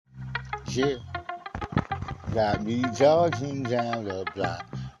Yeah, got me dodging down the block,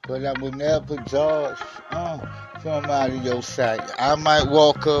 but I will never dodge from out of your sight. I might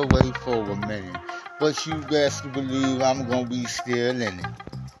walk away for a minute, but you best believe I'm gonna be still in it.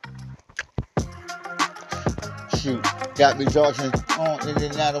 Shoot, got me dodging on in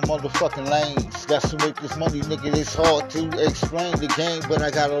and out of motherfucking lanes. That's to make this money, nigga. It's hard to explain the game, but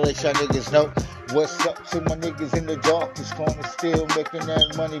I gotta let y'all niggas know what's up to my niggas in the darkest corner, still making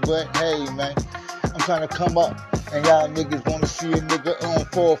that money. But hey, man, I'm trying to come up, and y'all niggas wanna see a nigga on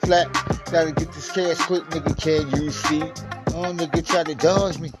fall flat. Gotta get this cash quick, nigga. Can you see? Oh, nigga, try to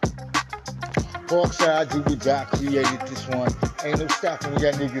dodge me. Parkside, do the job, created this one. Ain't no stopping when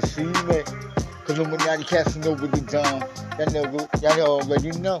y'all niggas see me. Cause Illuminati casting over the dawn. Y'all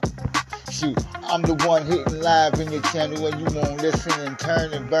already know. Shoot, I'm the one hitting live in your channel when you won't listen and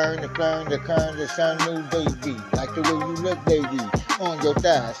turn and burn and burn the current the sun new baby. Like the way you look, baby. On your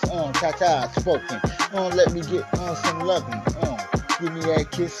thighs, on tata spoken. On let me get on some loving. Give me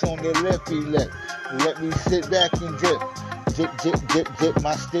that kiss on the lippy lip. Let me sit back and dip. Dip, dip, dip, dip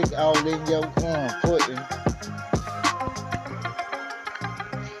my stick all in your pudding.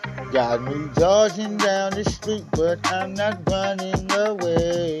 Got me dodging down the street, but I'm not running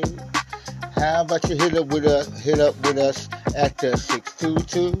away. How about you hit up with us at the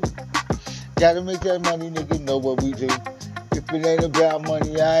 622? Gotta make that money, nigga, know what we do. If it ain't about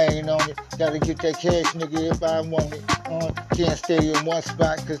money, I ain't on it. Gotta get that cash, nigga, if I want it. Can't stay in one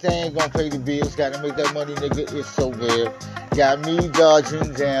spot, cause they ain't gonna pay the bills. Gotta make that money, nigga, it's so real. Got me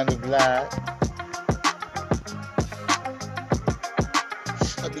dodging down the block.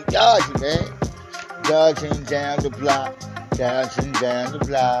 I be dodging, man. Dodging down the block. Dodging down the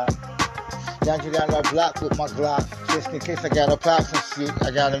block. Dodging down the block with my Glock. Just in case I gotta pop some shit.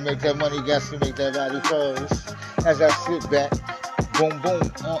 I gotta make that money, got to make that body first. As I sit back, boom,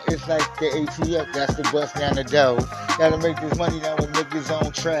 boom. It's like the ATF, that's the bus down the door. Gotta make this money now when niggas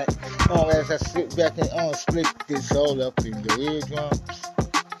on track. As I sit back and split this all up in the eardrums.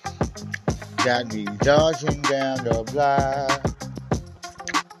 Got me dodging down the block.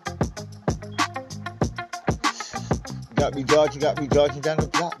 Got me dodging down the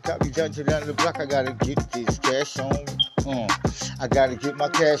block. Got me dodging down the block. I gotta get this cash on. I gotta get my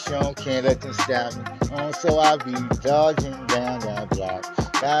cash on. Can't let them stop me. So I be dodging down that block.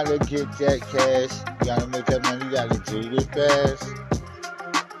 Gotta get that cash. Gotta make that money. Gotta do it fast.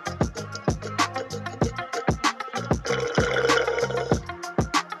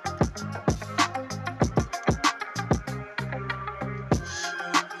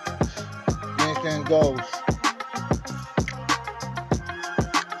 Anything goes.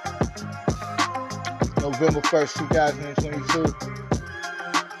 November 1st, 2022.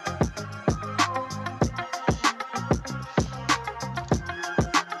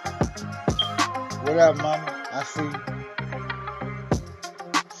 What up, mama? I see.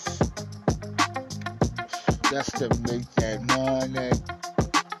 That's to make that money.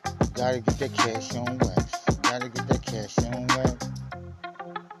 Gotta get that cash on wax. Gotta get that cash on wax.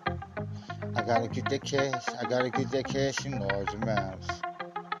 I gotta get that cash. I gotta get that cash in large amounts.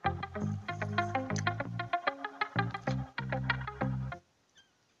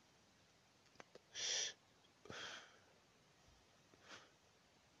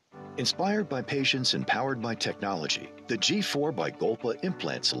 Inspired by patience and powered by technology, the G4 by Golpa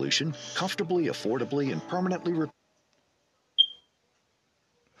implant solution comfortably, affordably, and permanently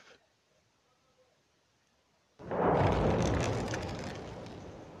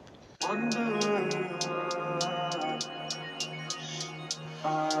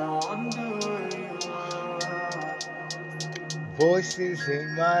Voices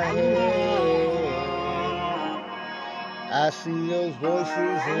in my head. I see those voices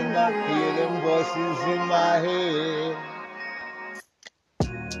in my head, them voices in my head.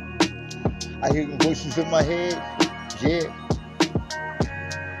 I hear them voices in my head, yeah.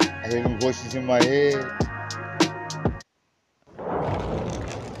 I hear them voices in my head.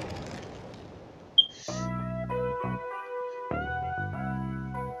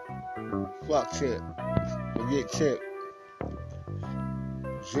 Fuck tip, forget tip.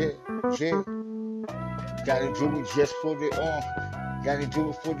 Yeah. Gotta do it just for the gotta do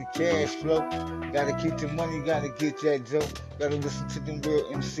it for the cash flow. Gotta keep the money, gotta get that dough. Gotta listen to them real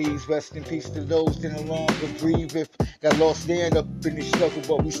MCs. Rest in peace to those that no longer breathe. If got lost stand up in the struggle,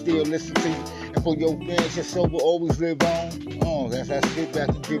 but we still listen to you. And for your fans, your soul will always live on. As I sit back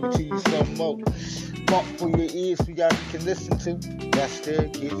and give it to you some more. Funk for your ears, so y'all can listen to. That's to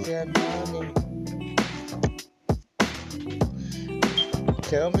get that money.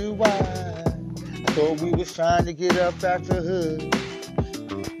 Tell me why. I thought we was trying to get up out the hood.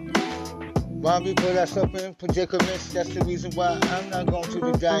 Bobby put us up in predicaments. That's the reason why I'm not going to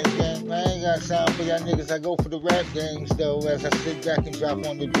the Giants game. I ain't got time for y'all niggas. I go for the rap games though. As I sit back and drop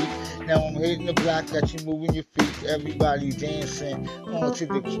on the beat. Now I'm hitting the block. Got you moving your feet. Everybody dancing on to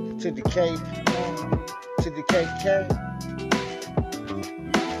the K, on to the KK.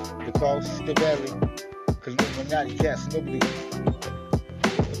 Across the belly. Cause Illuminati cats nobody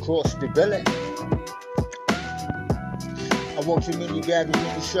across the belly. I walked to many battles,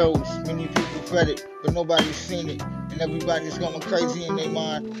 many shows, many people fed it, but nobody's seen it. And everybody's going crazy in their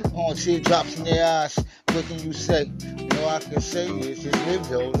mind, on teardrops in their eyes. What can you say? All I can say is just live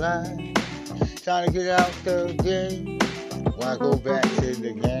your life. Trying to get out the game. Why go back to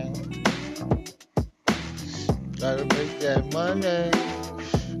the game? Gotta make that money.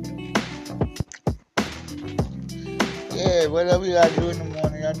 Yeah, whatever you gotta do in the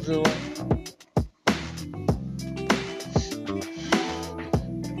morning, I do it.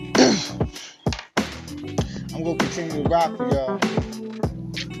 I'm gonna continue to rock for y'all.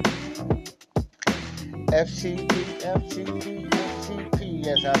 FTP,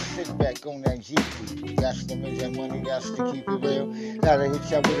 as I sit back on that GP. Got to make that money, got to keep it real. Gotta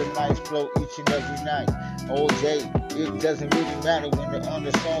hit y'all with a nice flow each and every night. All day, it doesn't really matter when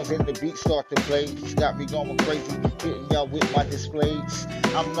the songs and the beats start to play. It's got me going crazy, hitting y'all with my displays.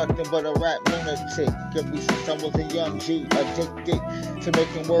 I'm nothing but a rap lunatic. Ever since I was a young G, addicted to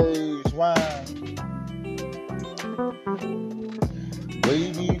making words rhyme.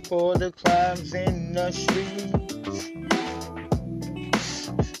 Way before the crimes in the streets.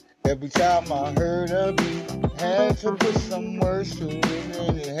 Every time I heard a beat, had to put some words to it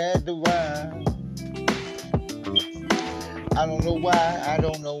and it had to rhyme. I don't know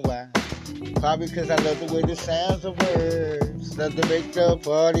why. Probably because I love the way the sounds of words. Love to make the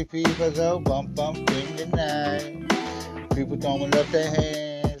party people go bump bump in the night. People throwing up their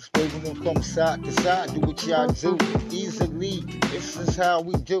hands, waving them from side to side. Do what y'all do easily. This is how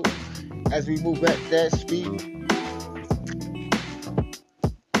we do as we move at that speed.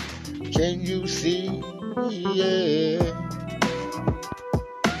 Can you see? Yeah.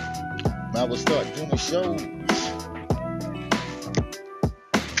 I will start doing shows.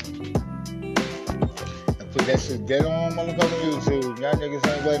 And put that shit dead on motherfucking YouTube. Y'all niggas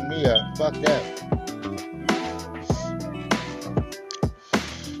ain't letting me up. Fuck that.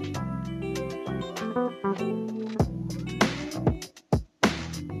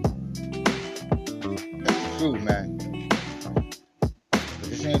 That's the truth, man.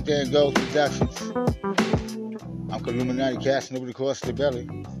 This ain't there goes Productions. I'm Illuminati casting over the course of the belly.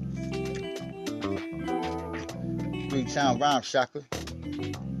 3-time rhyme shocker.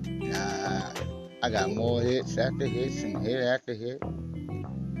 Nah, I got more hits after hits and hit after hit.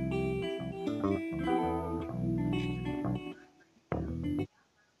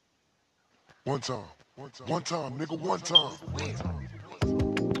 One time, nigga, one time.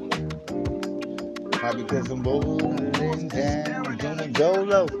 Probably because I'm rolling down, doing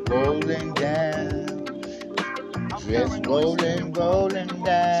dolo, rolling down. Just rolling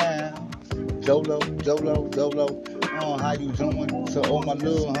down. Dolo. How you doing? So all my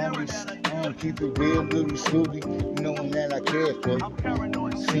little homies, keep it real, little Scooby, knowing that I care for you.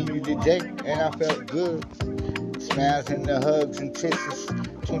 Seen you today, and I felt good. Smiles and the hugs and kisses.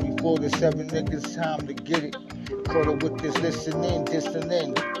 24/7 niggas, time to get it. Caught up with this listening.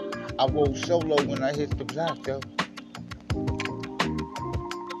 I roll solo when I hit the block, though.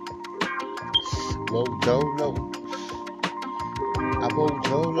 Roll dolo. I roll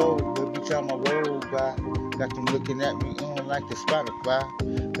dolo every time I roll by. Got them looking at me on like the Spotify.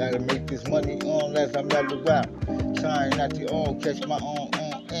 Gotta make this money on as I mellow out. Trying not to catch my own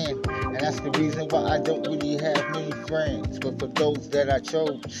end. And that's the reason why I don't really have many friends. But for those that I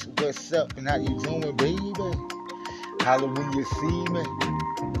chose, what's up and how you doing, baby? Holla when you see me.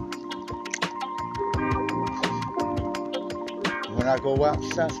 When I go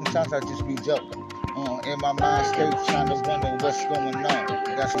outside, sometimes I just be joking. In my mind state, trying to wonder what's going on.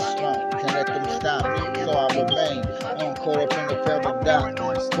 That's what's strong, can't let them stop me. So I remain caught up in the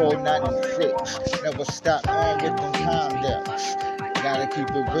paradox. Code 96, never stop with them conducts. Gotta keep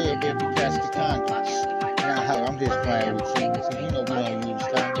it real, baby, past the condoms. Now, I'm just playing with you, so you know we don't use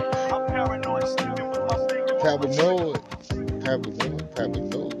condoms. Paranoid.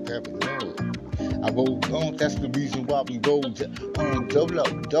 I roll on, that's the reason why we roll on dolo.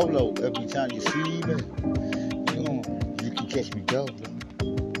 Every time you see me, you can catch me dolo.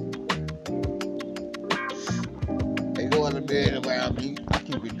 Ain't no other man around me, I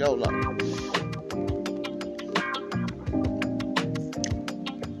keep it dolo.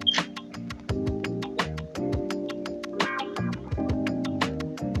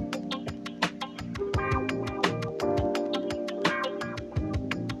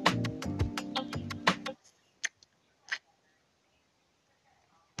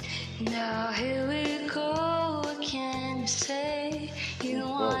 Now here we go again. You say you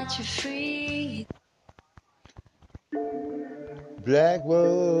want your free. Black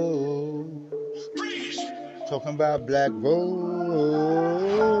Rose. Talking about Black Rose.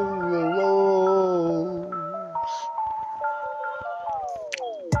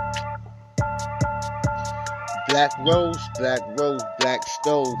 Black Rose, Black Rose, Black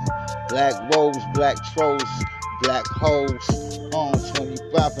Stove. Black Rose, Black Trolls, Black Holes. On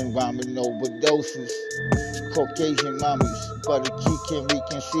 25 and rhyming overdoses. Caucasian mommies, butter kicking,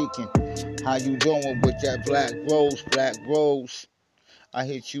 reeking, seeking. How you doing with that Black Rose, Black Rose? I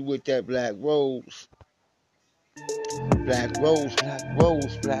hit you with that Black Rose. Black Rose, Black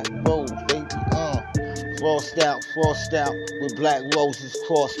Rose, Black Rose, baby, Frost out with black roses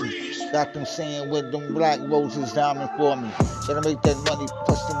cross me. Got them saying with them black roses diamond for me. Gotta make that money,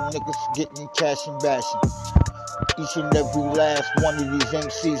 plus them niggas getting cash and bashing. Each and every last one of these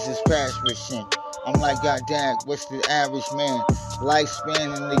MCs is fast machine. I'm like, goddamn, what's the average man?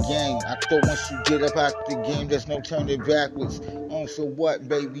 Lifespan in the game. I thought once you get up out the game, there's no turning backwards. So what,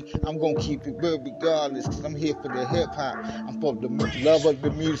 baby? I'm gonna keep it real regardless, cause I'm here for the hip hop. I'm for the love of the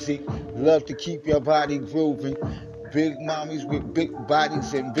music, love to keep your body grooving. Big mommies with big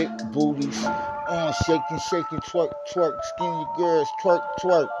bodies and big booties. Shaking, shaking, twerk, twerk, skinny girls, twerk,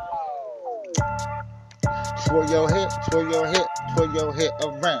 twerk. Twirl your hip, twirl your hip, twirl your hip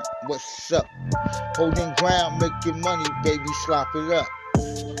around. What's up? Holding ground, making money, baby, slop it up.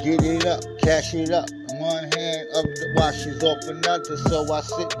 Get it up, cash it up. One hand up the washes off another, so I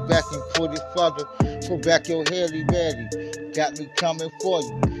sit back and put it further. Put back your hairy ready. Got me coming for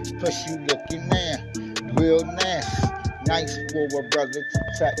you. Plus you looking now, real nasty. Nice for a brother to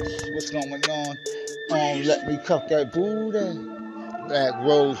touch. What's going on? Let me cuff that booty. Black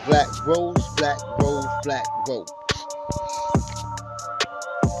Rose, Black Rose, Black Rose, Black Rose.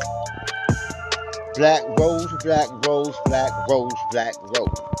 Black Rose, Black Rose, Black Rose, Black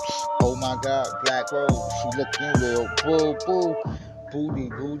Rose. Oh my God, Black Rose, she looking real boo boo. Booty,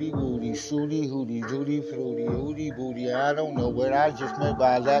 booty, booty, sooty, hooty, dooty, fruity, hooty, booty. I don't know what I just meant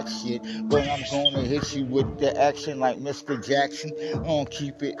by that shit, but I'm gonna hit you with the action like Mr. Jackson.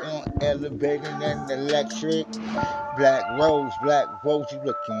 Keep it elevating and electric. Black Rose, you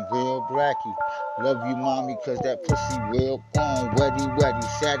looking real blacky. Love you, mommy, cause that pussy real wetty, wetty,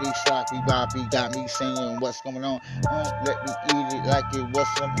 saddy, sloppy, boppy. Got me saying what's going on. Let me eat it like it was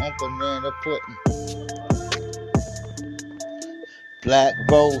some banana pudding. Black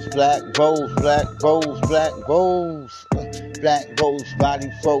Rose, Black Rose, Black Rose, Black Rose. Black Rose,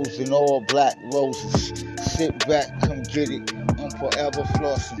 body frozen, all black roses. Sit back, come get it. I'm forever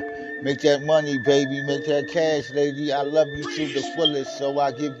flossing. Make that money, baby. Make that cash, lady. I love you to the fullest, so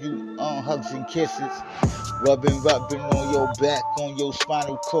I give you hugs and kisses. Rubbing on your back, on your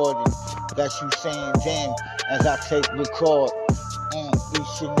spinal cord. And got you saying damn as I take record.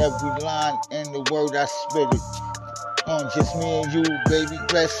 Each and every line and the word I spit it. Just me and you, baby.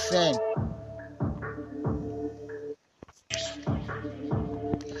 Let's sing.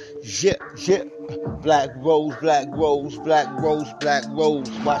 Zip, zip. Black Rose, Black Rose, Black Rose, Black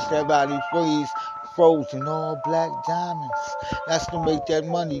Rose. Watch that body freeze. Frozen, all black diamonds. That's to make that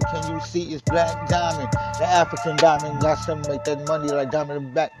money. Can you see it's black diamond? The African diamond. That's to make that money like diamond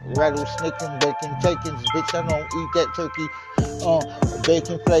in back. Rattlesnake and bacon, taking. Bitch, I don't eat that turkey.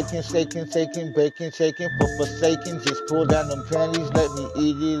 Bacon, flaking, shaking, bacon, shaking, for forsaken. Just pull down them panties, let me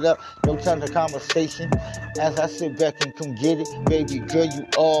eat it up. No time to conversation. As I sit back and come get it, baby girl, you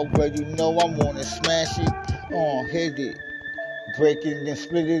already know I'm gonna smash it. Hit it, break it, then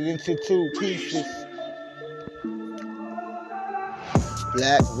split it into two pieces.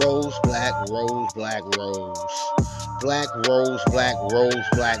 Black Rose, Black Rose, Black Rose. Black Rose, Black Rose,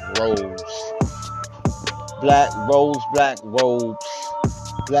 Black Rose. Black Rose, Black Rose.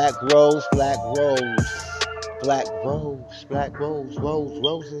 Black Rose, Black Rose. Black Rose, Black Rose, Rose,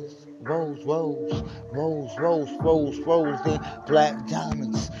 Roses. Rose, Rose, Rose, Rose, Rose, Rose, then black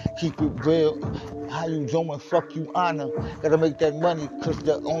diamonds. Keep it real. How you doing? Fuck you, honor. Gotta make that money, cause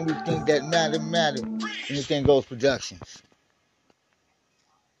the only thing that matter. Anything Goes Productions.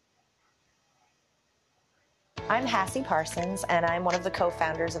 I'm Hassie Parsons, and I'm one of the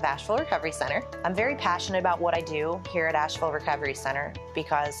co-founders of Asheville Recovery Center. I'm very passionate about what I do here at Asheville Recovery Center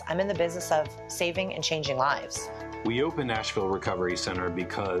because I'm in the business of saving and changing lives. We opened Asheville Recovery Center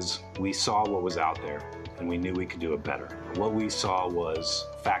because we saw what was out there and we knew we could do it better. What we saw was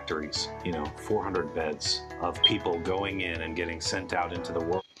factories, 400 beds of people going in and getting sent out into the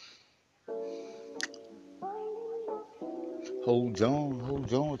world. Hold on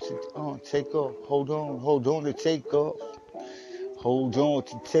to take off. Hold on to take off. Hold on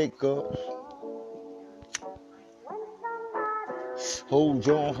to take off. Hold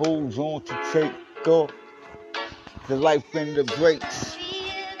on to take off. The life and the breaks.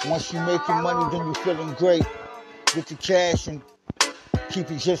 Once you making money, then you feeling great. Get the cash and keep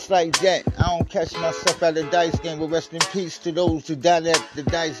it just like that. I don't catch myself at the dice game, but rest in peace to those who died at the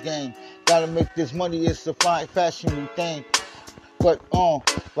dice game. Gotta make this money, it's a fine fashionable thing. But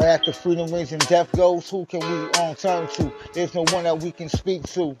right after freedom rings and death goes, who can we turn to? There's no one that we can speak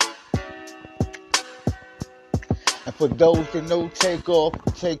to. And for those that know take off.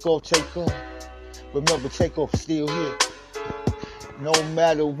 Remember, Takeoff is still here. No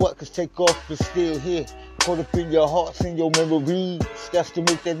matter what, cause Takeoff is still here. Caught up in your hearts and your memories. That's to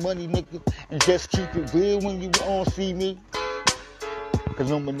make that money, nigga. And just keep it real when you see me. Cause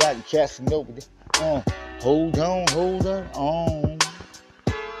Illuminati casting over there. Hold on.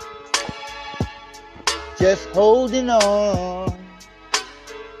 Just holding on.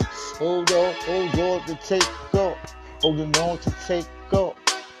 Hold on to take off. Holding on to take off.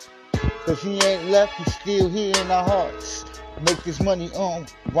 Cause he ain't left, he's still here in our hearts. Make this money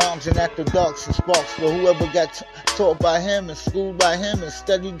rhymes and after darks and sparks. For whoever got taught by him and schooled by him and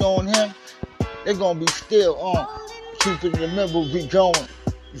studied on him, they're gonna be still keeping the memory going.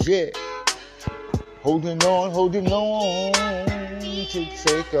 Yeah. Holding on to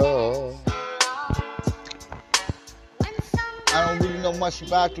take off. I don't really know much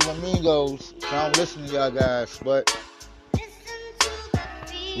about the Amigos, so I don't listen to y'all guys, but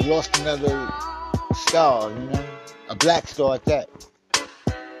we lost another star, a black star at that.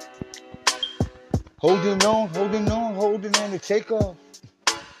 Holding on to take off.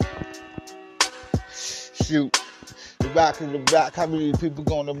 Shoot, the back of the back, how many people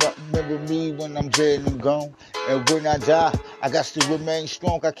gonna remember me when I'm dead and gone? And when I die, I got to remain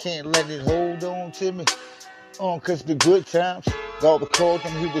strong, I can't let it hold on to me. Cause the good times, God recalled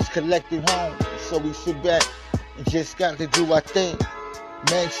him, he was collecting home. So we sit back and just got to do our thing.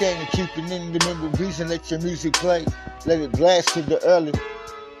 Maintain and keep it in the memories and let your music play. Let it blast to the early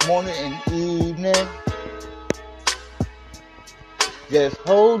morning and evening. Just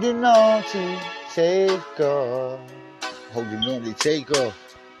holding on to take off. Holding on to take off.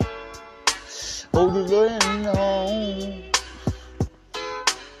 Holding on.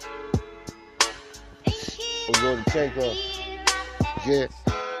 Holding on to take off. Yeah.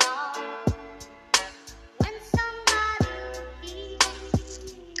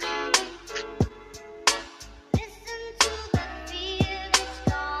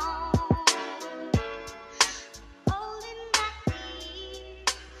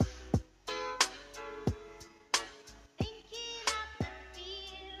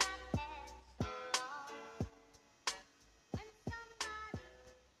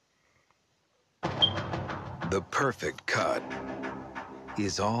 The perfect cut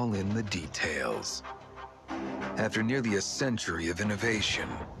is all in the details. After nearly a century of innovation,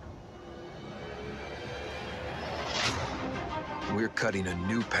 we're cutting a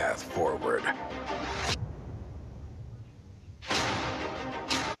new path forward.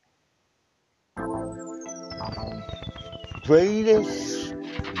 Greatest?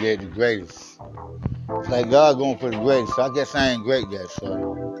 Yeah, the greatest. It's like God going for the greatest, so I guess I ain't great yet, so.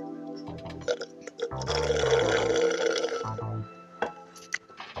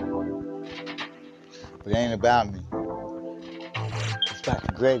 But it ain't about me. It's about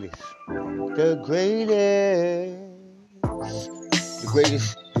the greatest. The greatest. The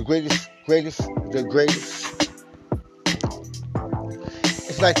greatest. The greatest. Greatest. The greatest.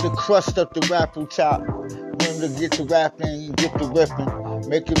 It's like the crust of the rapper top. When to get to rapping and get to ripping.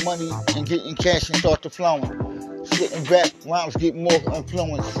 Making money and getting cash and start to flowing. Sitting back, rhymes get more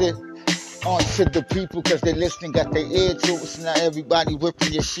influence. Sit on to the people cause they listening, got their ear to it, so now everybody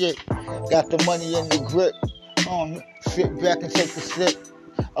whipping your shit. Got the money in the grip. Sit back and take a sip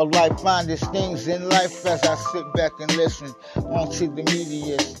of life, findest things in life as I sit back and listen. On to the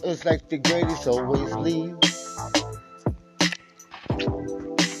media, it's like the greatest always leave.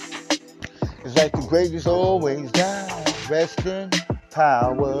 It's like the greatest always die. Rest in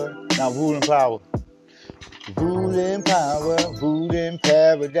power. Now ruling power. Ruling power, ruling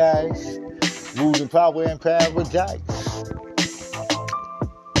paradise. Ruling power in paradise.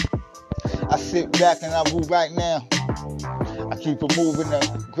 I sit back and I rule right now. I keep it moving.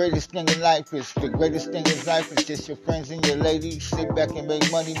 The greatest thing in life is just your friends and your ladies. Sit back and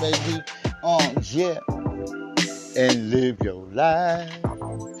make money, maybe. Yeah. And live your life.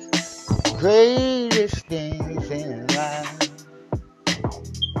 Greatest things in life.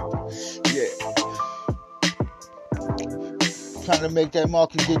 Yeah. Trying to make that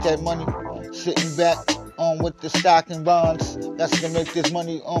market, get that money. Sitting back, on with the stock and bonds. That's to make this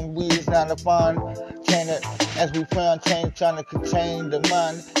money on weeds, not a fun. Can it as we play on change, trying to contain the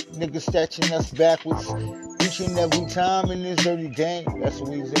mind. Niggas stretching us backwards each and every time in this dirty game. That's the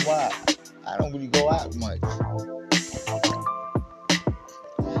reason why I don't really go out much.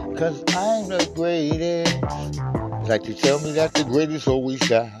 Cause I'm the greatest. Like to tell me that the greatest always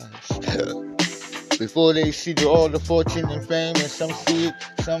dies. Before they see all the fortune and fame, and some see it,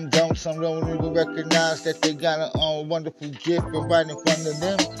 some don't even recognize that they got a wonderful gift right in front of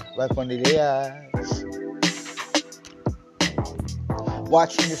them, right in front of their eyes.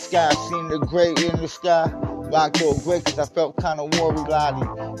 Watching the sky, seeing the gray in the sky, rocked all great cause I felt kinda worried, lolly.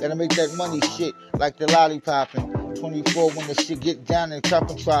 Gotta make that money shit like the lollipopping. 24 when the shit get down and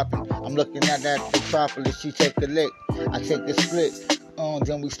tropping. I'm looking at that metropolis, she take a lick, I take a split,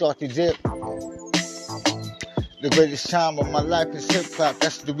 then we start to dip. The greatest time of my life is hip hop.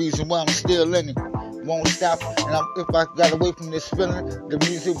 That's the reason why I'm still in it. Won't stop. And if I got away from this feeling, the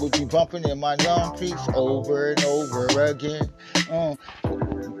music would be bumping in my young piece over and over again.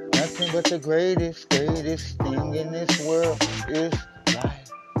 Nothing but the greatest thing in this world is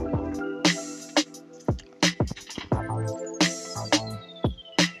life.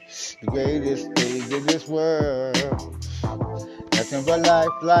 The greatest thing in this world. Nothing but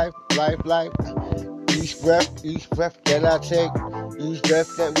life. Each breath that I take, each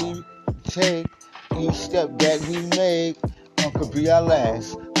breath that we take, each step that we make, could be our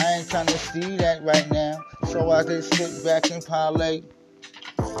last. I ain't trying to see that right now, so I just sit back and parlay.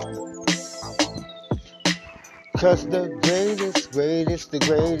 Cause the greatest thing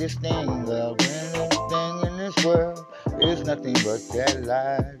in this world is nothing but that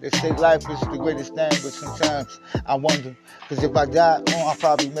life. They say life is the greatest thing, but sometimes I wonder, cause if I die, I'll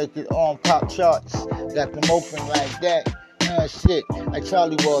probably make it on pop charts. Got them open like that, shit, like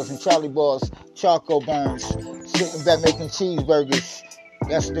Charlie Balls and Charlie Balls, charcoal burns, sitting back making cheeseburgers.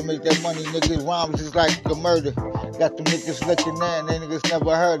 That's to make that money, niggas. Rhymes is like a murder. Got them niggas looking there and they niggas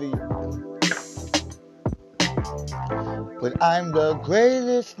never heard of you. But I'm the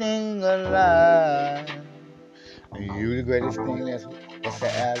greatest thing alive. You the greatest thing, that's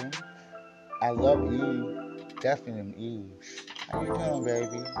the album. I love you, definitely you. How you doing,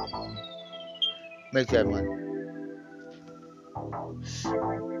 baby? Make that money.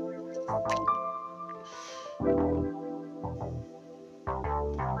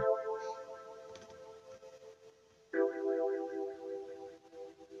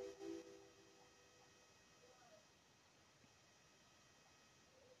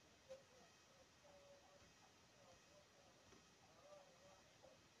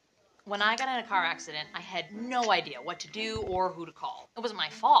 When I got in a car accident, I had no idea what to do or who to call. It wasn't my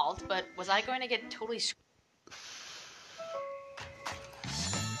fault, but was I going to get totally screwed?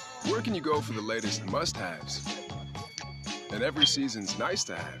 Where can you go for the latest must-haves? And every season's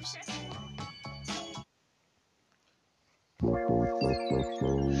nice-to-haves.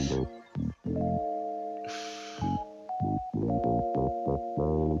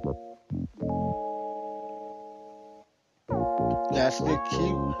 That's the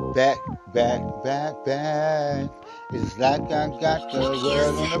keep back. It's like I got the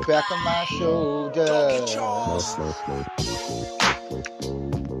world on the back of my shoulder.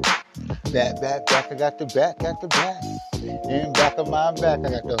 Back, I got the back. In back of my back, I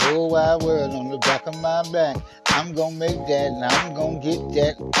got the whole wide world on the back of my back. I'm gonna make that and I'm gonna get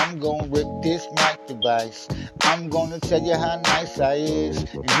that. I'm gonna rip this mic device. I'm gonna tell you how nice I is.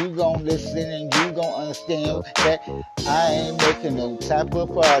 And you gonna listen and you gonna understand that I ain't making no type of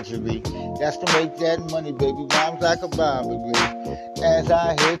forgery. That's to make that money, baby. Rhymes like a Barbary. As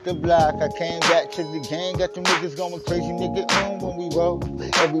I hit the block, I came back to the game. Got them niggas going crazy, nigga, when we roll.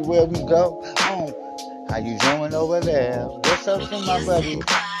 Everywhere we go, How you doing over there? What's up to my buddy?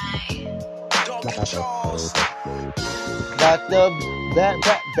 Got the back,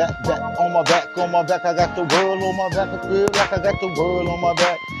 on my back. I got the world on my back. I feel like I got the world on my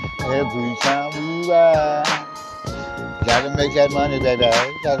back. Every time we ride. Gotta make that money, baby.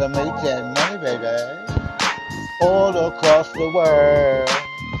 All across the world.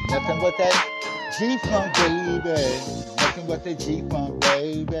 Nothing but that G-Funk, baby. Nothing but the G-Funk,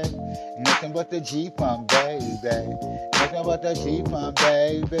 baby. Nothing but the G-Funk, baby. Nothing but the G-Funk,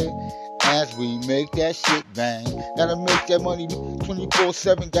 baby. As we make that shit bang. Gotta make that money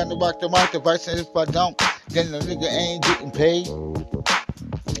 24/7. Gotta rock the mic device. And if I don't, then the nigga ain't getting paid.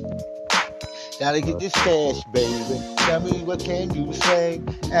 Gotta get this cash, baby. Tell me what can you say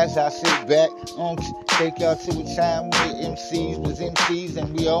as I sit back take y'all to a time where MCs was MCs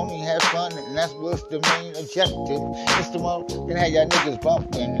and we only had fun, and that's what's the main objective. It's the one can have y'all niggas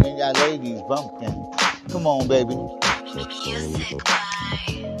bumping and y'all ladies bumping. Come on, baby.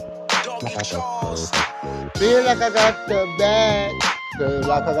 Feel like I got the bag. Feel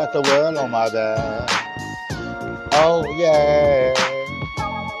like I got the world on my back. Oh, yeah.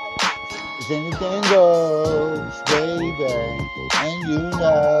 Anything goes, baby. And you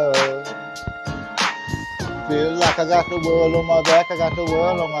know. Feel like I got the world on my back. I got the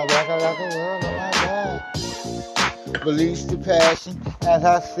world on my back. I got the world on my back. Release the passion as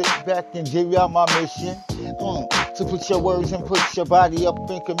I sit back and give y'all my mission. To put your words and put your body up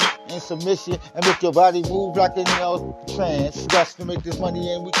in submission and make your body move like an trance. Got to make this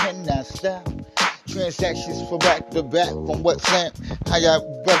money and we cannot stop. Transactions for back to back from what's Sam, how y'all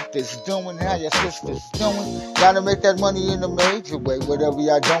brothers doing, how your sisters doing. Gotta make that money in a major way. Whatever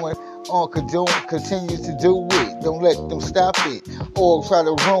y'all doing, continue to do it. Don't let them stop it or try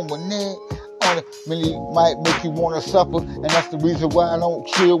to ruin it. Many might make you want to suffer, and that's the reason why I don't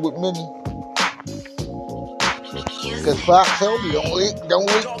chill with many. Cause Fox told me, don't leak. Yo,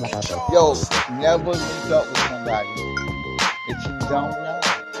 never link up with somebody that you don't know.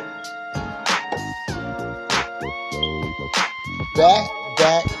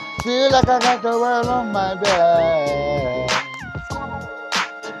 Back, feel like I got the world on my back.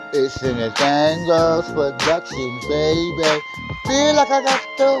 It's Anything Goes production, baby. Feel like I got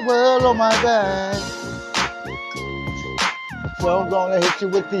the world on my back. So I'm gonna hit you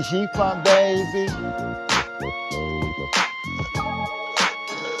with the G-Funk, baby.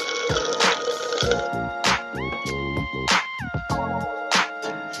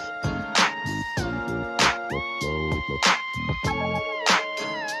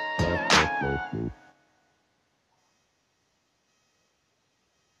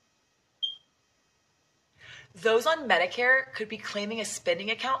 Those on Medicare could be claiming a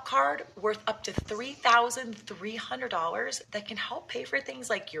spending account card worth up to $3,300 that can help pay for things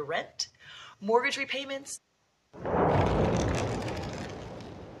like your rent, mortgage repayments.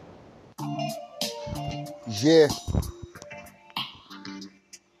 Yeah.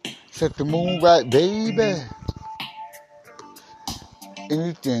 Set the moon right, baby.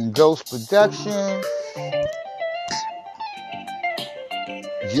 Anything Goes production.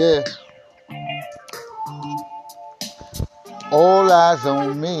 Yeah. All eyes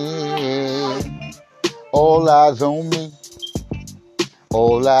on me. All eyes on me.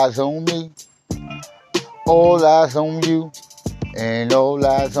 All eyes on me. All eyes on you. And all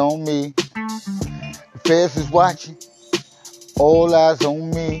eyes on me. The feds is watching. All eyes on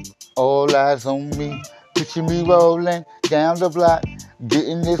me. All eyes on me. Picture me rolling down the block.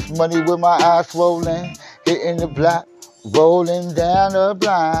 Getting this money with my eyes swollen. Hitting the block. Rolling down the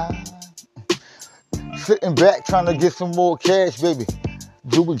block. Sitting back trying to get some more cash, baby.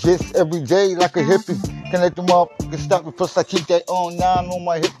 Do it just every day like a hippie. Can let them motherfuckers stop me. Plus I keep that on 9 on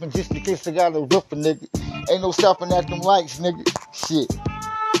my hip and just in case I got a ripper, nigga. Ain't no stopping at them lights, nigga. Shit.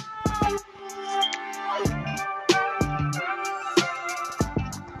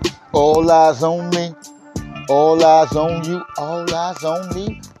 All eyes on me. All eyes on you. All eyes on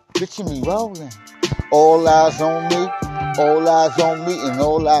me. Picture me rolling. All eyes on me. All eyes on me and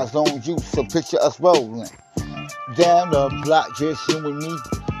all eyes on you. So picture us rolling down the block, just you and me.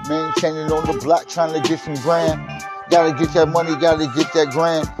 Maintaining on the block, trying to get some grand. Gotta get that money, gotta get that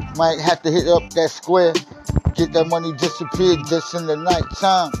grand. Might have to hit up that square. Get that money disappeared just in the night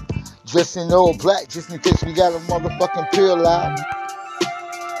time. Dressed in all black, just in case we got a motherfucking pill out.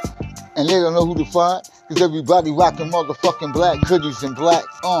 And they don't know who to find. Cause everybody rocking motherfucking black hoodies and black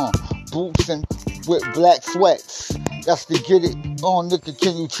boots and with black sweats. That's to get it on, nigga.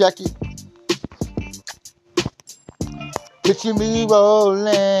 Can you check it? Picture me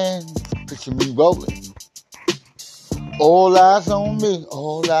rolling. Picture me rolling. All eyes on me.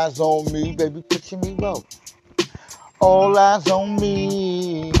 All eyes on me, baby. Picture me rolling. All eyes on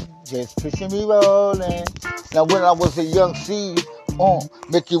me. Just picture me rolling. Now when I was a young seed,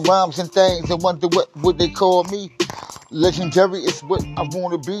 making rhymes and things, I wonder what would they call me? Legendary is what I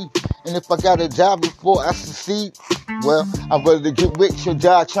want to be. And if I gotta die before I succeed, well, I'd rather get rich or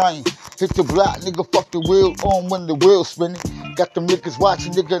die trying. Hit the block, nigga, fuck the wheel on when the wheel's spinning. Got them niggas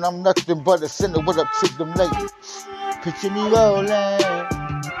watching, nigga, and I'm nothing but a sinner. What up to them ladies? Picture me rolling.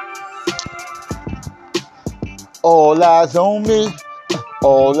 All eyes on me.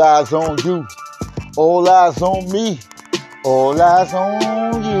 All eyes on you. All eyes on me. All eyes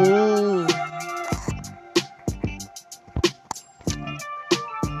on you.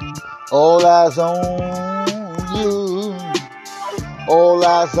 All eyes on you. All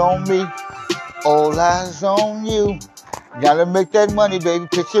eyes on me. All eyes on you. Gotta make that money, baby.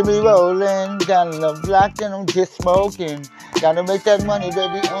 Picture me rolling. Down the block and I'm just smoking. Gotta make that money,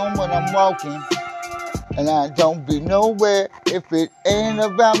 baby, on when I'm walking. And I don't be nowhere if it ain't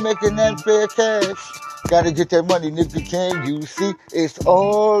about making that fair cash. Gotta get that money, nigga, can you see? It's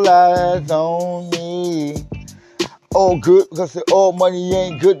all eyes on me. All good, because all money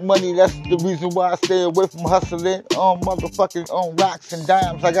ain't good money. That's the reason why I stay away from hustling on motherfucking on rocks and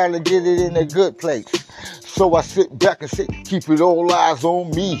dimes. I gotta get it in a good place. So I sit back and say, keep it all eyes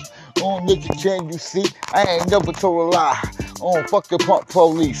on me. On nigga, can you see? I ain't never told a lie. On fuck the punk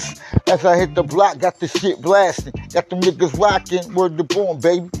police. As I hit the block, got the shit blasting. Got them niggas rocking, word to born,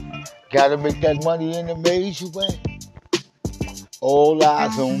 baby. Gotta make that money in a major way. All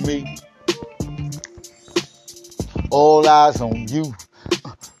eyes on me. All eyes on you.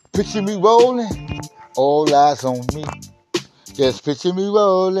 Picture me rolling. All eyes on me. Just picture me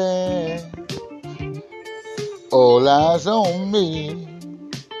rolling. All eyes on me.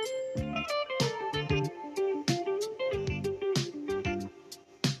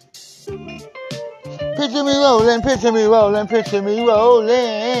 Picture me rolling, picture me rolling, picture me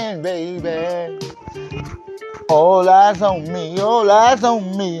rolling, baby. All eyes on me, all eyes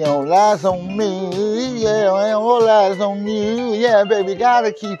on me, all eyes on me, yeah, all eyes on you, yeah, baby,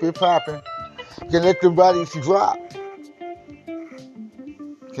 gotta keep it popping. Can't let the bodies drop.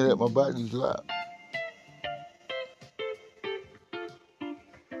 Can't let my body drop.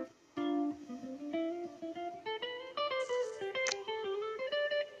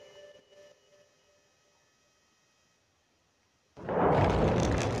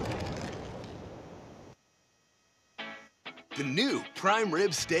 The new Prime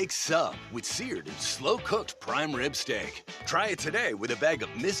Rib Steak Sub with seared and slow-cooked prime rib steak. Try it today with a bag of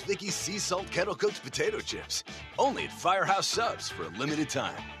Miss Vickie's Sea Salt Kettle-Cooked Potato Chips. Only at Firehouse Subs for a limited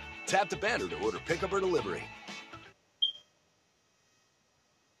time. Tap the banner to order pickup or delivery.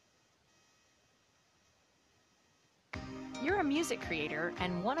 You're a music creator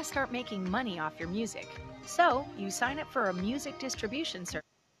and want to start making money off your music. So you sign up for a music distribution service.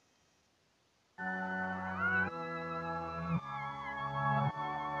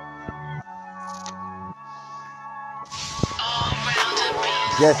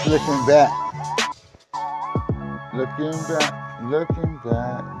 Just looking back. Looking back. Looking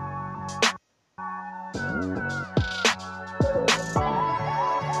back.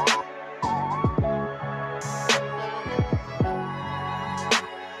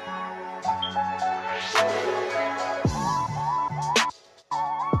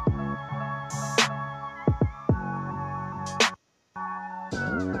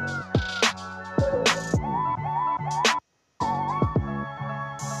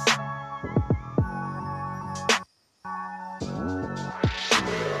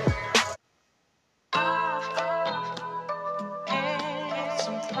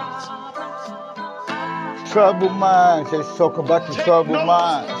 Troubled minds, let's talk about the troubled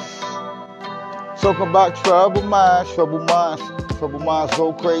minds. Talking about troubled minds, troubled minds. Troubled minds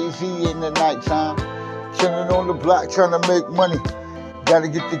go crazy in the nighttime. Chilling on the block trying to make money. Gotta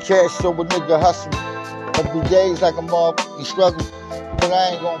get the cash so a nigga hustle. Every day's like a motherfucking struggle. But I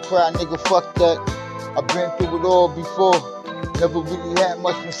ain't gonna cry, nigga, fuck that. I've been through it all before. Never really had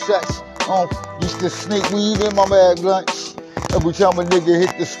much for sex. Used to sneak weed in my bag lunch. Every time a nigga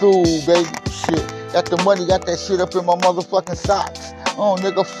hit the school, baby, shit. Got the money, got that shit up in my motherfucking socks.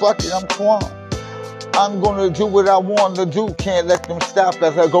 Nigga, fuck it, I'm Quan. I'm gonna do what I want to do. Can't let them stop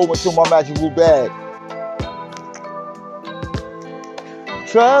as I go into my magical bag.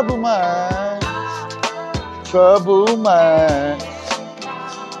 Trouble minds, trouble minds.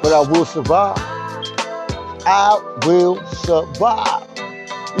 But I will survive. I will survive.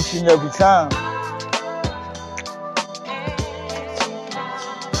 Each and every time.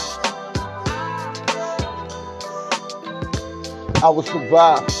 I will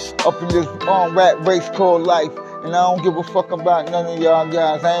survive up in this rat race called life. And I don't give a fuck about none of y'all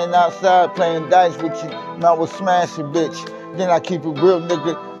guys. I ain't outside playing dice with you. And I will smash a bitch. Then I keep it real,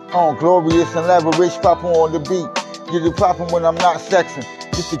 nigga. Glorious and lavish, poppin' on the beat. Get it poppin' when I'm not sexing.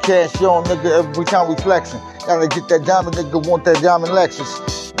 Get the cash on, nigga, every time we flexing. Gotta get that diamond, nigga, want that diamond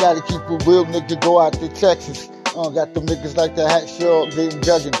Lexus. Gotta keep it real, nigga, go out to Texas. Got them niggas like the hat show, they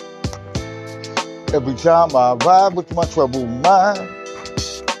judging. Every time I ride with my troubled mind.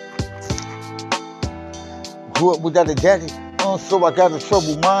 Grew up without a daddy, so I got a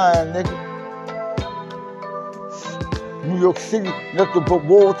troubled mind, nigga. New York City, nothing but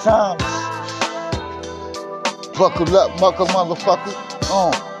war times. Buckle up, motherfucker.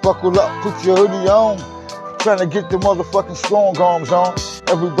 Buckle up, put your hoodie on. Trying to get the motherfucking strong arms on.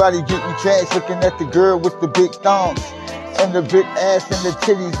 Everybody getting cash, looking at the girl with the big thumbs. And the big ass and the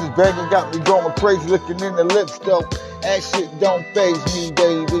titties is banging, got me going crazy, looking in the lips though. That shit don't faze me,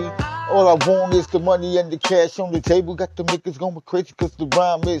 baby. All I want is the money and the cash on the table. Got the niggas going crazy cause the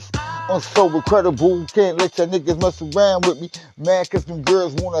rhyme is so incredible. Can't let your niggas mess around with me. Mad cause them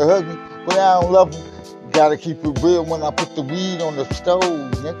girls wanna hug me, but I don't love them. Gotta keep it real when I put the weed on the stove,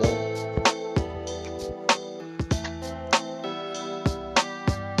 nigga.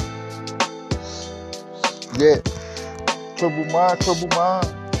 Yeah. Trouble mind, trouble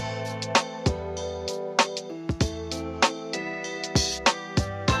mind.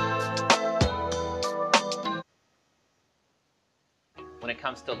 When it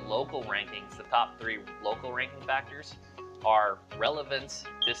comes to local rankings, the top 3 local ranking factors are relevance,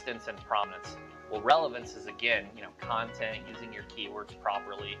 distance, and prominence. Well, relevance is, again, content, using your keywords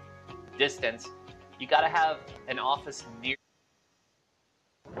properly. Distance, you got to have an office near.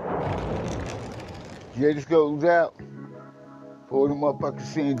 Yeah, this goes out. Pull them up, I can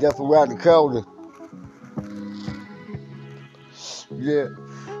see him death around the corner. Yeah.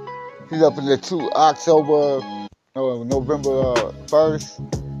 He's up in the November 1st,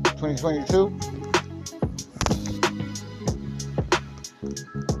 2022.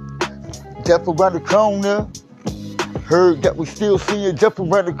 Death around the corner. Heard that we still seeing death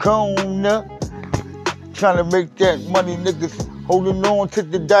around the corner. Trying to make that money, niggas holding on to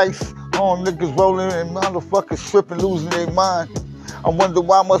the dice. Niggas rolling and motherfuckers stripping, losing their mind. I wonder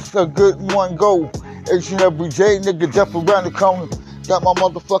why must a good one go? Each and every day, nigga, death around the corner. Got my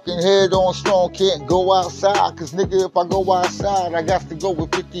motherfucking head on strong, can't go outside. Cause nigga, if I go outside, I got to go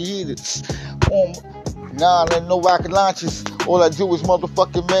with 50 heaters. 9 and no rocket launches. All I do is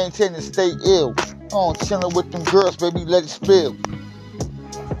motherfucking maintain and stay ill. Chilling with them girls, baby, let it spill.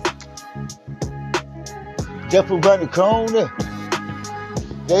 Death around the corner.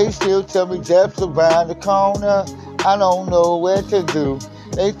 They still tell me death's around the corner. I don't know what to do.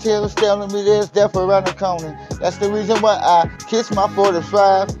 They still telling me there's death around the corner. That's the reason why I kiss my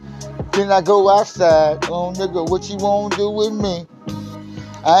 45. Then I go outside. Nigga, what you wanna do with me?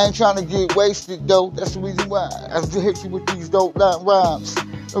 I ain't trying to get wasted, though. That's the reason why I hit you with these dope line rhymes.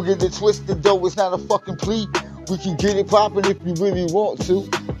 Don't get it twisted, though. It's not a fucking plea. We can get it poppin' if you really want to.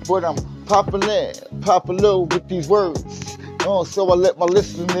 But I'm popular with these words. So I let my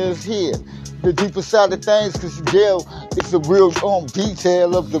listeners hear the deeper side of things, cause jail is a real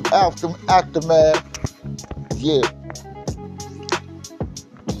detail of the aftermath. Yeah.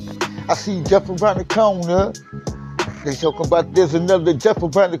 I see death around the corner. They talking about there's another death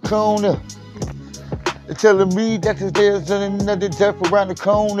around the corner. They're telling me that there's another death around the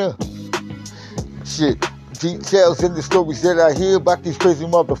corner. Shit. Details in the stories that I hear about these crazy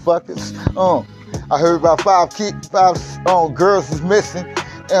motherfuckers. I heard about 5 girls is missing.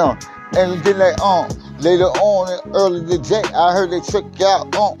 And then they later on early today, I heard they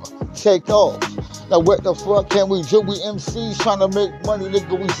take off. Now what the fuck can we do? We MCs trying to make money,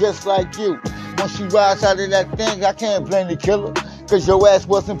 nigga, we just like you. Once you rise out of that thing, I can't blame the killer. Cause your ass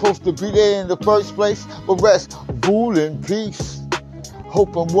wasn't supposed to be there in the first place. But rest, rule in peace.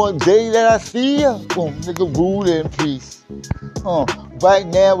 Hoping one day that I see ya. Nigga, rule in peace. Right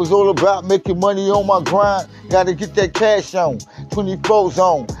now it's all about making money on my grind. Gotta get that cash on. 24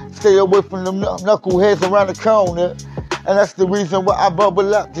 zone. Stay away from them knuckleheads around the corner. And that's the reason why I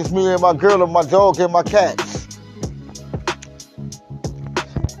bubble up. Just me and my girl and my dog and my cats.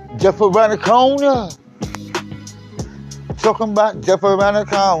 Death around the corner. Talking about death around the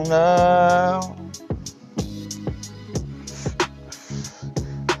corner.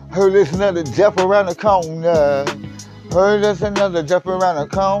 Heard there's another death around the corner. Heard there's another death around the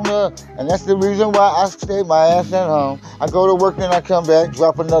corner. And that's the reason why I stay my ass at home. I go to work and I come back,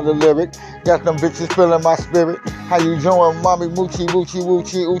 drop another lyric. Got them bitches feeling my spirit. How you doing, mommy? Moochie, woochie,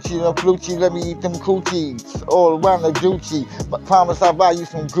 woochie, oochie, and fluchie. Let me eat them coochies all around the Gucci. But promise I'll buy you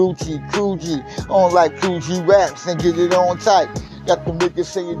some Gucci, Coogee. On like Coogee raps and get it on tight. Got them niggas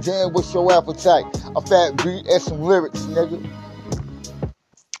saying, damn, what's your appetite? A fat beat and some lyrics, nigga.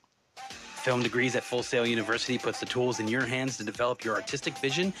 Film Degrees at Full Sail University puts the tools in your hands to develop your artistic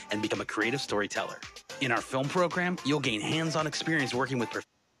vision and become a creative storyteller. In our film program, you'll gain hands-on experience working with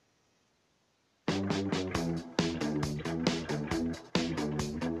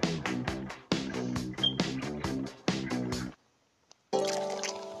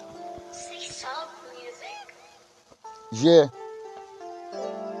Yeah.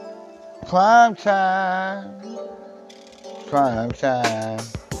 Prime time. Prime time.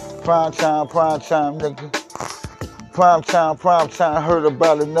 Prime time, nigga. Prime time, heard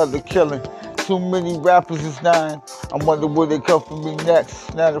about another killing. Too many rappers is dying. I wonder where they come for me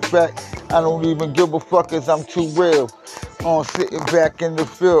next. Matter of fact, I don't even give a fuck as I'm too real. Sitting back in the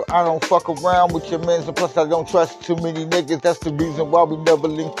field. I don't fuck around with your mans, and plus I don't trust too many niggas. That's the reason why we never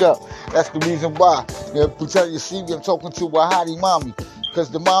link up. That's the reason why. Every time you see me, I'm talking to a hottie mommy,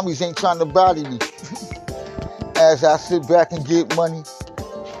 cause the mommies ain't trying to body me. As I sit back and get money.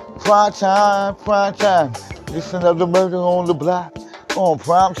 Prime time, prime time. Just another murder on the block. On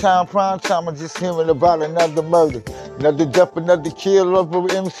prime time, I'm just hearing about another murder. Another death, another kill of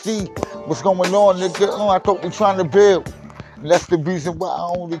an MC. What's going on, nigga? I thought we trying to build. And that's the reason why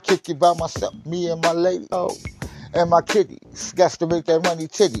I only kick it by myself. Me and my lady, and my kitties. Got to make that money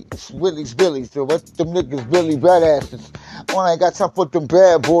titties. Willies, Billies, the rest of them niggas really badasses. I ain't got time for them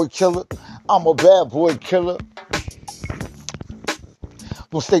bad boy killer. I'm a bad boy killer.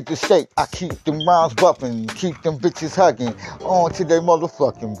 From state to state, I keep them rhymes buffing, keep them bitches hugging on to their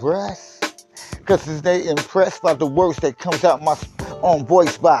motherfucking breasts. Cause they impressed by the words that comes out my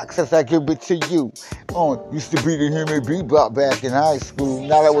voice box as I give it to you. Used to be the human bebop back in high school.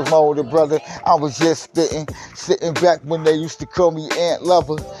 Now that was my older brother, I was just spitting, sitting back when they used to call me Aunt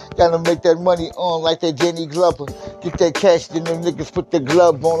Lover. Gotta make that money on like that Jenny Glover. Get that cash, then them niggas put the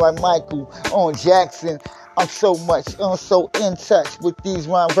glove on like Michael Jackson. I'm so in touch with these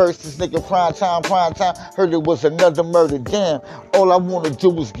rhyme verses, nigga. Prime time. Heard it was another murder. Damn, all I wanna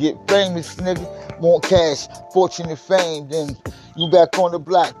do is get famous, nigga. Want cash, fortune, and fame. Then you back on the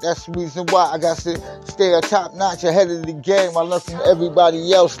block. That's the reason why I got to stay a top notch ahead of the game. I learned from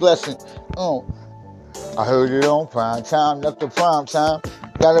everybody else lesson. I heard it on prime time, not the prime time.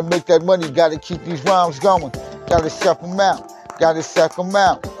 Gotta make that money, gotta keep these rhymes going. Gotta check them out, gotta check them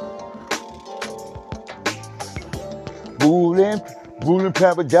out. Ruling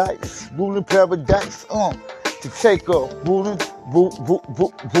paradise, to take off, ruling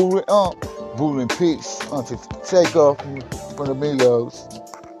peace, to take off from the amigos.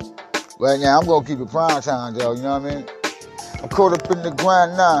 Right now, I'm gonna keep it prime time, though, you know what I mean? I'm caught up in the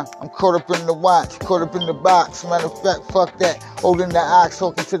grind now, I'm caught up in the watch, caught up in the box. Matter of fact, fuck that, holding the ox,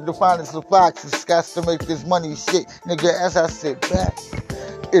 talking to the finest of foxes. Got to make this money shit, nigga, as I sit back.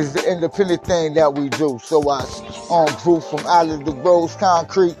 Is the independent thing that we do. So I proof from out of the roads,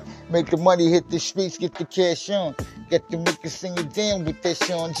 concrete, make the money hit the streets, get the cash on. Get the niggas sing it down with that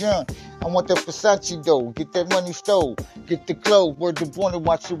Sean John. I want that Versace though, get that money stole, get the clothes, word to born and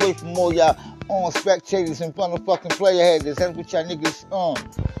watch away from all y'all spectators and motherfucking player headers. That's what y'all niggas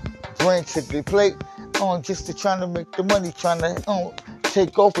bring to the plate, just to trying to make the money, trying to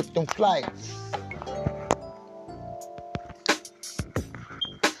take off with them flights.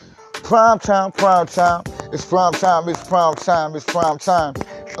 Prime time, it's prime time.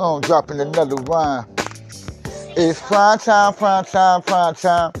 Dropping another rhyme. It's prime time.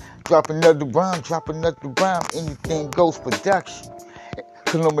 Drop another rhyme. Anything goes production.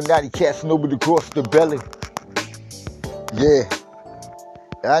 Illuminati cats nobody across the belly. Yeah,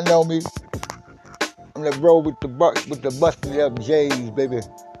 I know me. I'm that bro with the busted up J's, baby.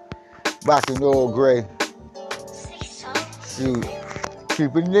 Rockin' all gray. Shoot.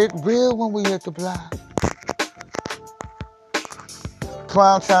 Keeping it real when we hit the block.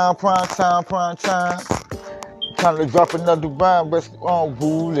 Prime time. Time to drop another rhyme. Rest on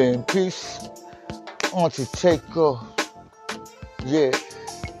rule and peace. On to take off. Yeah.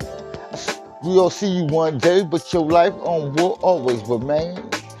 We'll see you one day, but your life will always remain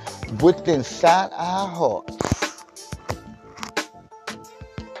within inside our heart.